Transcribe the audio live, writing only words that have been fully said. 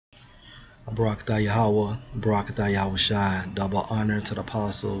Barakatah Yahweh, Barakatah Yahweh Shai, double honor to the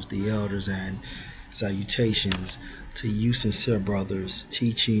apostles, the elders, and salutations to you sincere brothers,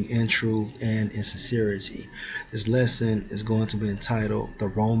 teaching in truth and in sincerity. This lesson is going to be entitled, The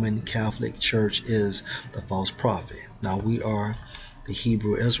Roman Catholic Church is the False Prophet. Now we are the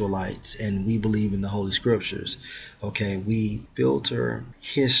Hebrew Israelites and we believe in the Holy Scriptures. Okay, we filter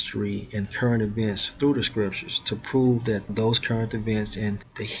history and current events through the Scriptures to prove that those current events and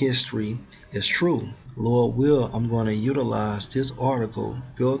the history is true. Lord will, I'm going to utilize this article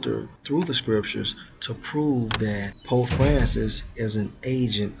filtered through the Scriptures to prove that Pope Francis is an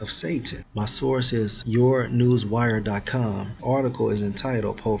agent of Satan. My source is yournewswire.com. Article is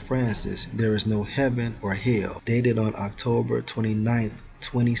entitled Pope Francis, There is No Heaven or Hell, dated on October 29th,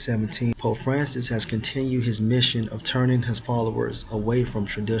 2017. Pope Francis has continued his mission of turning his followers away from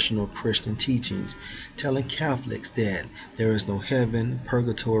traditional Christian teachings, telling Catholics that there is no heaven,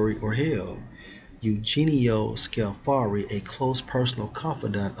 purgatory, or hell. Eugenio Scalfari, a close personal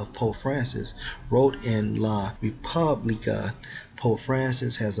confidant of Pope Francis, wrote in La Repubblica, Pope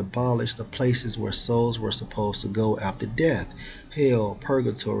Francis has abolished the places where souls were supposed to go after death, hell,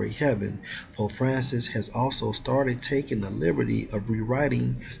 purgatory, heaven. Pope Francis has also started taking the liberty of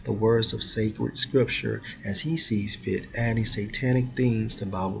rewriting the words of sacred scripture as he sees fit, adding satanic themes to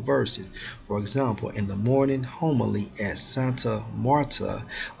Bible verses. For example, in the morning homily at Santa Marta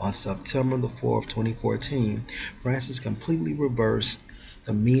on September the 4th, 2014, Francis completely reversed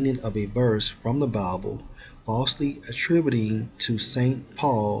the meaning of a verse from the Bible, falsely attributing to St.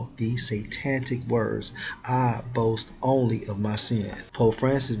 Paul the satanic words, I boast only of my sin. Pope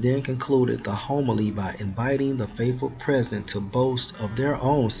Francis then concluded the homily by inviting the faithful present to boast of their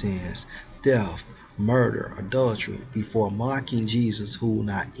own sins, theft, murder, adultery, before mocking Jesus, who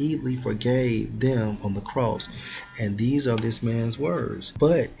naively forgave them on the cross. And these are this man's words.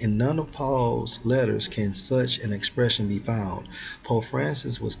 But in none of Paul's letters can such an expression be found. Pope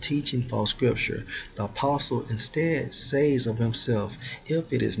Francis was teaching false scripture. The apostle instead says of himself,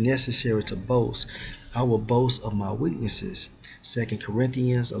 if it is necessary to boast, I will boast of my weaknesses. 2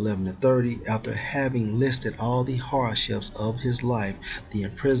 Corinthians 11:30, after having listed all the hardships of his life, the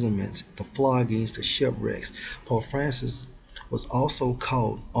imprisonments, the floggings, the shipwrecks, Pope Francis was also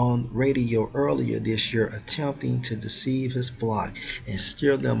caught on radio earlier this year attempting to deceive his flock and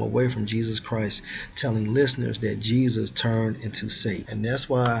steer them away from Jesus Christ, telling listeners that Jesus turned into Satan. And that's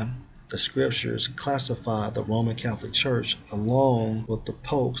why the scriptures classify the Roman Catholic Church along with the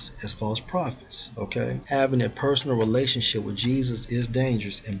popes as false prophets. Okay, having a personal relationship with Jesus is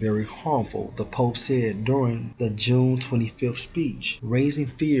dangerous and very harmful, the Pope said during the June 25th speech, raising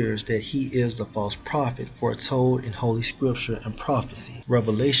fears that he is the false prophet foretold in Holy Scripture and prophecy.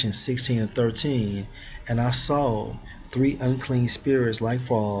 Revelation 16:13, and I saw 3 unclean spirits like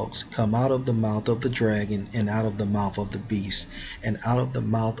frogs come out of the mouth of the dragon and out of the mouth of the beast and out of the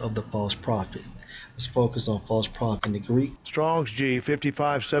mouth of the false prophet. Let's focus on false prophet in the Greek. Strong's G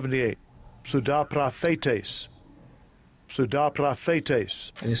 5578. Pseudoprophetes.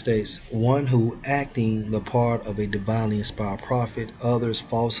 Pseudoprophetes. And it states, one who acting the part of a divinely inspired prophet, others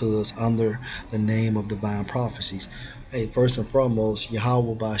falsehoods under the name of divine prophecies. Hey, first and foremost,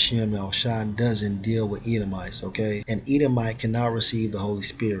 Yahweh Ba'Shem Yahushua doesn't deal with Edomites, okay? An Edomite cannot receive the Holy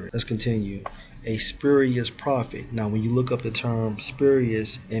Spirit. Let's continue. A spurious prophet. Now, when you look up the term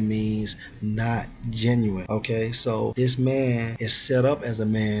spurious, it means not genuine, okay? So this man is set up as a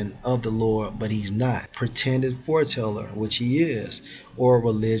man of the Lord, but he's not. Pretended foreteller, which he is, or a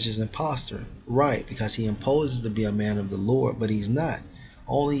religious impostor. Right, because he imposes to be a man of the Lord, but he's not.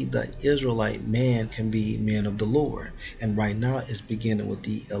 Only the Israelite man can be man of the Lord. And right now it's beginning with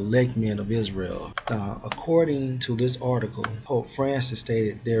the elect men of Israel. Now, according to this article, Pope Francis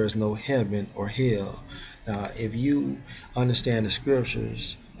stated there is no heaven or hell. Now, if you understand the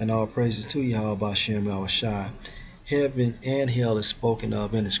scriptures, and all praises to Yahweh Ba'Shem Yahushua, heaven and hell is spoken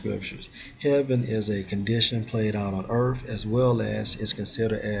of in the scriptures. Heaven is a condition played out on earth, as well as is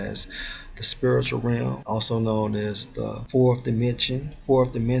considered as the spiritual realm, also known as the fourth dimension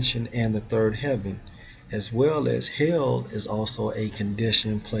and the third heaven, as well as hell is also a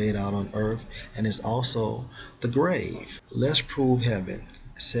condition played out on earth and is also the grave. Let's prove heaven.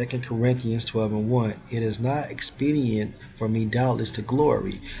 2 Corinthians 12:1, it is not expedient for me doubtless to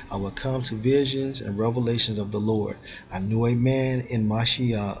glory. I will come to visions and revelations of the Lord. I knew a man in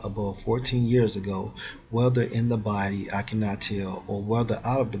Mashiach above 14 years ago, whether in the body I cannot tell, or whether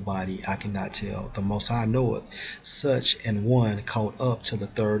out of the body I cannot tell. The Most High knoweth, such an one caught up to the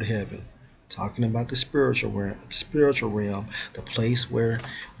third heaven. Talking about the spiritual realm, the place where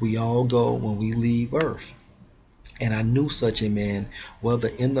we all go when we leave earth. And I knew such a man, whether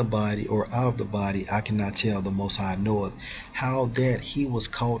in the body or out of the body, I cannot tell, the Most High knoweth, how that he was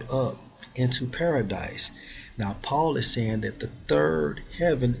caught up into paradise. Now Paul is saying that the third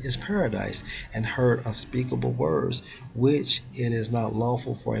heaven is paradise, and heard unspeakable words, which it is not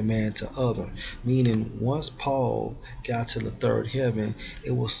lawful for a man to utter. Meaning, once Paul got to the third heaven,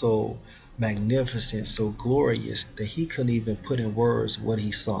 it was so magnificent, so glorious, that he couldn't even put in words what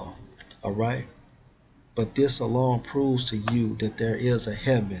he saw. All right? But this alone proves to you that there is a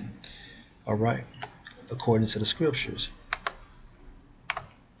heaven, all right, according to the scriptures.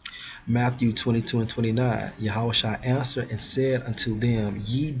 Matthew 22:29, Yahushua answered and said unto them,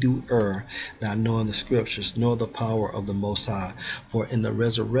 Ye do err, not knowing the scriptures, nor the power of the Most High. For in the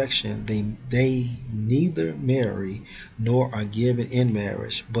resurrection they neither marry, nor are given in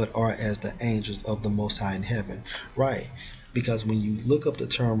marriage, but are as the angels of the Most High in heaven. Right, because when you look up the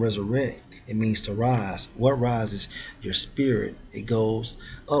term resurrect, it means to rise. What rises? Your spirit. It goes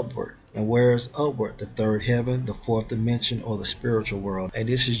upward. And where is upward? The third heaven, the fourth dimension, or the spiritual world. And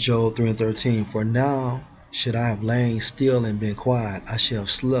this is Job 3:13. For now should I have lain still and been quiet, I should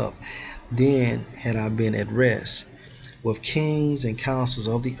have slept. Then had I been at rest. With kings and councils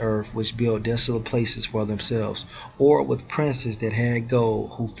of the earth, which build desolate places for themselves, or with princes that had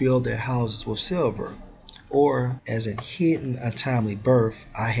gold, who filled their houses with silver. Or as in hidden untimely birth,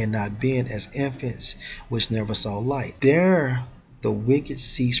 I had not been as infants which never saw light. There the wicked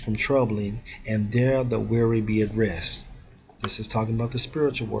cease from troubling, and there the weary be at rest. This is talking about the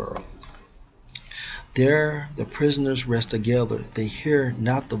spiritual world. There the prisoners rest together, they hear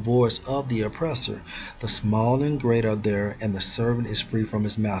not the voice of the oppressor. The small and great are there, and the servant is free from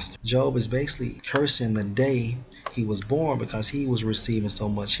his master. Job is basically cursing the day he was born, because he was receiving so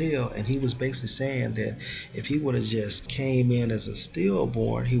much hell, and he was basically saying that if he would have just came in as a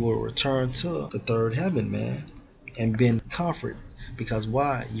stillborn, he would return to the third heaven, man, and been comforted. Because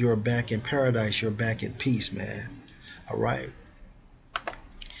why? You're back in paradise, you're back in peace, man. All right.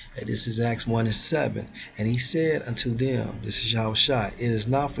 And this is Acts 1:7. And he said unto them, this is Yahushua, it is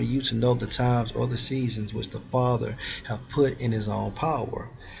not for you to know the times or the seasons which the Father hath put in his own power,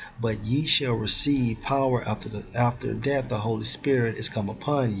 but ye shall receive power after that the Holy Spirit is come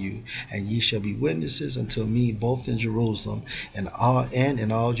upon you, and ye shall be witnesses unto me both in Jerusalem and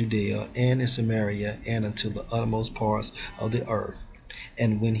in all Judea and in Samaria and unto the uttermost parts of the earth.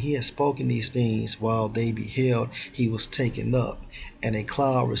 And when he had spoken these things, while they beheld, he was taken up, and a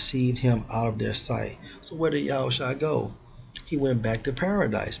cloud received him out of their sight. So where did Yahushua go? He went back to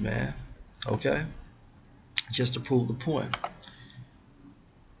paradise, man. Okay? Just to prove the point.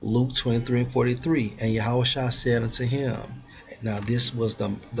 Luke 23:43, and Yahushua said unto him, now this was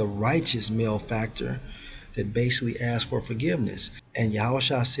the righteous malefactor that basically asked for forgiveness. And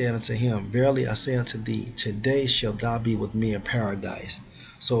Yahushua said unto him, verily I say unto thee, today shalt thou be with me in paradise.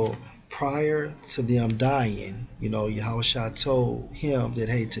 So prior to them dying, Yahushua told him that,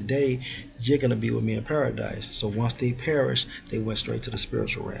 hey, today you're going to be with me in paradise. So once they perished, they went straight to the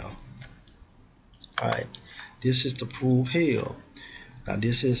spiritual realm. All right, this is to prove hell. Now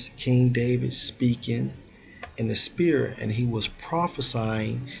this is King David speaking in the spirit, and he was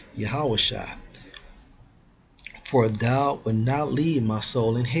prophesying Yahushua. For thou wilt not leave my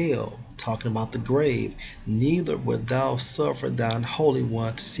soul in hell, talking about the grave, neither wilt thou suffer thine Holy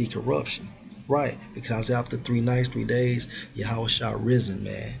One to see corruption. Right, because after 3 nights, 3 days, Yahushua risen,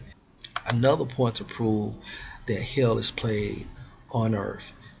 man. Another point to prove that hell is played on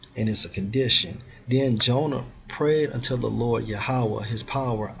earth, and it's a condition. Then Jonah prayed unto the Lord Yahweh his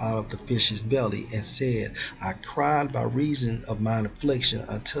power out of the fish's belly, and said, I cried by reason of mine affliction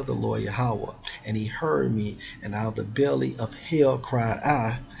unto the Lord Yahweh, and he heard me, and out of the belly of hell cried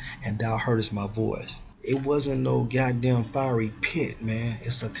I, and thou heardest my voice. It wasn't no goddamn fiery pit, man.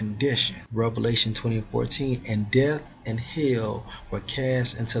 It's a condition. Revelation 20:14, and death and hell were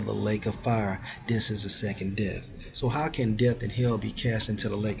cast into the lake of fire. This is the second death. So how can death and hell be cast into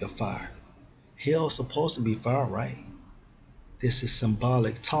the lake of fire? Hell is supposed to be fire, right? This is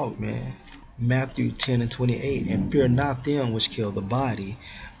symbolic talk, man. Matthew 10:28, and fear not them which kill the body,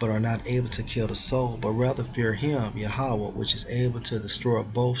 but are not able to kill the soul, but rather fear him, Yahweh, which is able to destroy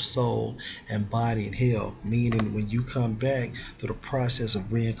both soul and body in hell. Meaning, when you come back through the process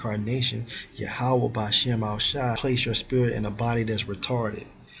of reincarnation, Yahweh B'Shem Al-Shai, place your spirit in a body that's retarded.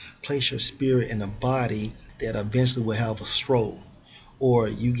 Place your spirit in a body that eventually will have a stroke. Or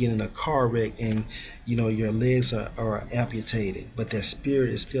you get in a car wreck and your legs are amputated, but that spirit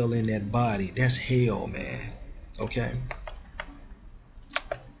is still in that body. That's hell, man. Okay?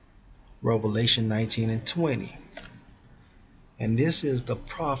 Revelation 19:20. And this is the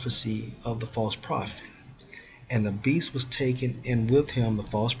prophecy of the false prophet. And the beast was taken, and with him the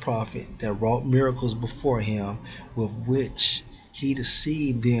false prophet that wrought miracles before him, with which he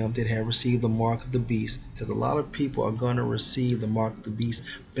deceived them that had received the mark of the beast. Because a lot of people are going to receive the mark of the beast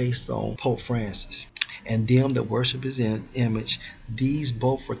based on Pope Francis. And them that worship his image, these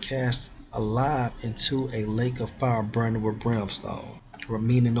both were cast alive into a lake of fire burning with brimstone.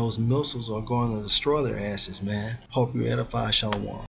 Meaning those missiles are going to destroy their asses, man. Hope you edify. Shalom.